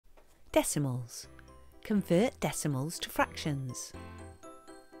Decimals. Convert decimals to fractions.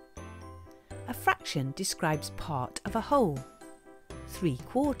 A fraction describes part of a whole.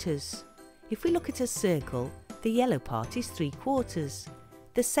 3/4. If we look at a circle, the yellow part is 3/4.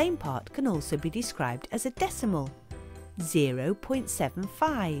 The same part can also be described as a decimal.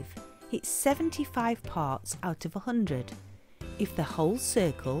 0.75. It's 75 parts out of 100. If the whole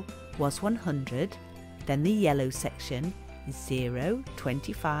circle was 100, then the yellow section is 0,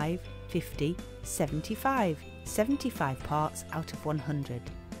 25, 50, 75. 75 parts out of 100.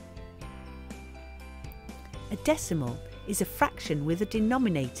 A decimal is a fraction with a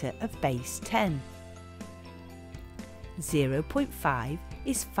denominator of base 10. 0.5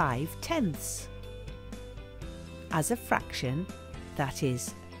 is 5/10. As a fraction, that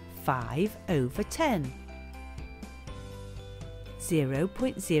is 5 over 10.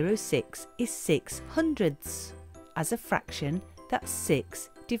 0.06 is 6/100. As a fraction, that's 6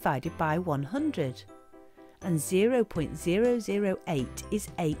 divided by 100. And 0.008 is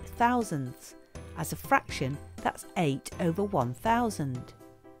 8/1000. As a fraction, that's 8 over 1000.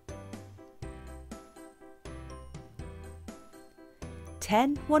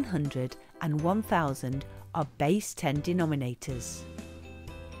 10, 100 and 1000 are base 10 denominators.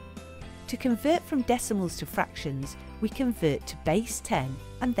 To convert from decimals to fractions, we convert to base 10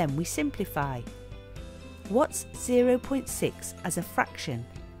 and then we simplify. What's 0.6 as a fraction?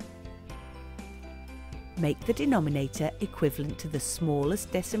 Make the denominator equivalent to the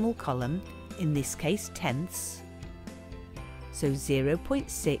smallest decimal column, in this case tenths. So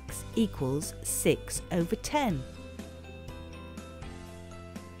 0.6 equals 6 over 10.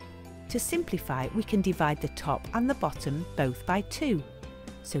 To simplify, we can divide the top and the bottom both by 2.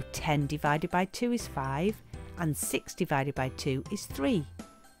 So 10 divided by 2 is 5 and 6 divided by 2 is 3.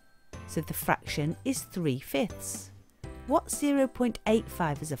 So the fraction is 3/5. What's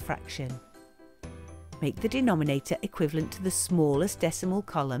 0.85 as a fraction? Make the denominator equivalent to the smallest decimal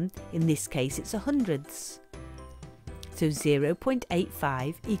column, in this case it's 100ths. So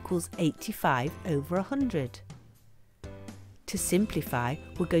 0.85 equals 85 over 100. To simplify,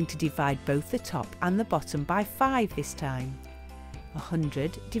 we're going to divide both the top and the bottom by 5 this time.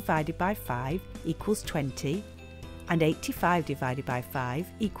 100 divided by 5 equals 20, and 85 divided by 5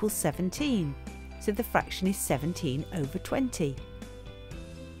 equals 17. So the fraction is 17 over 20.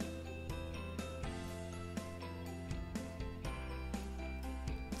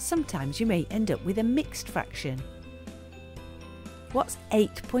 Sometimes you may end up with a mixed fraction. What's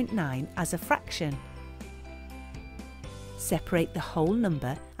 8.9 as a fraction? Separate the whole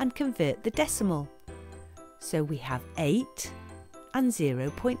number and convert the decimal. So we have 8 and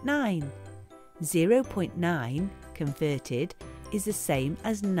 0.9. 0.9 converted is the same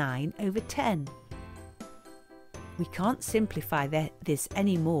as 9 over 10. We can't simplify this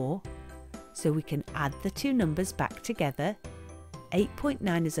anymore, so we can add the two numbers back together.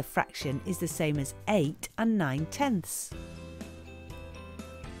 8.9 as a fraction is the same as 8 and 9/10.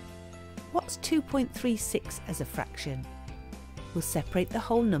 What's 2.36 as a fraction? We'll separate the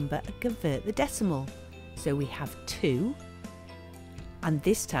whole number and convert the decimal. So we have 2, and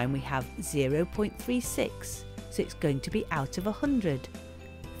this time we have 0.36, so it's going to be out of 100.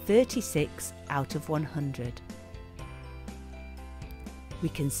 36 out of 100. We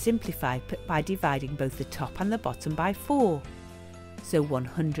can simplify by dividing both the top and the bottom by 4. So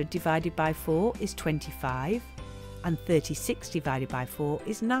 100 divided by 4 is 25, and 36 divided by 4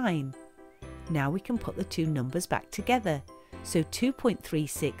 is 9. Now we can put the two numbers back together. So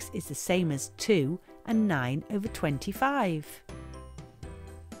 2.36 is the same as 2 and 9 over 25.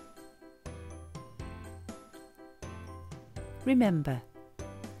 Remember,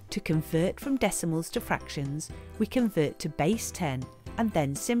 to convert from decimals to fractions, we convert to base 10 and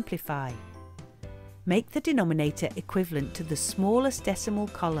then simplify. Make the denominator equivalent to the smallest decimal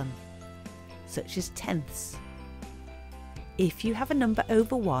column, such as tenths. If you have a number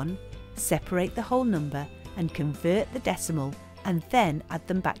over 1, separate the whole number and convert the decimal and then add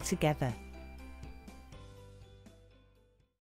them back together.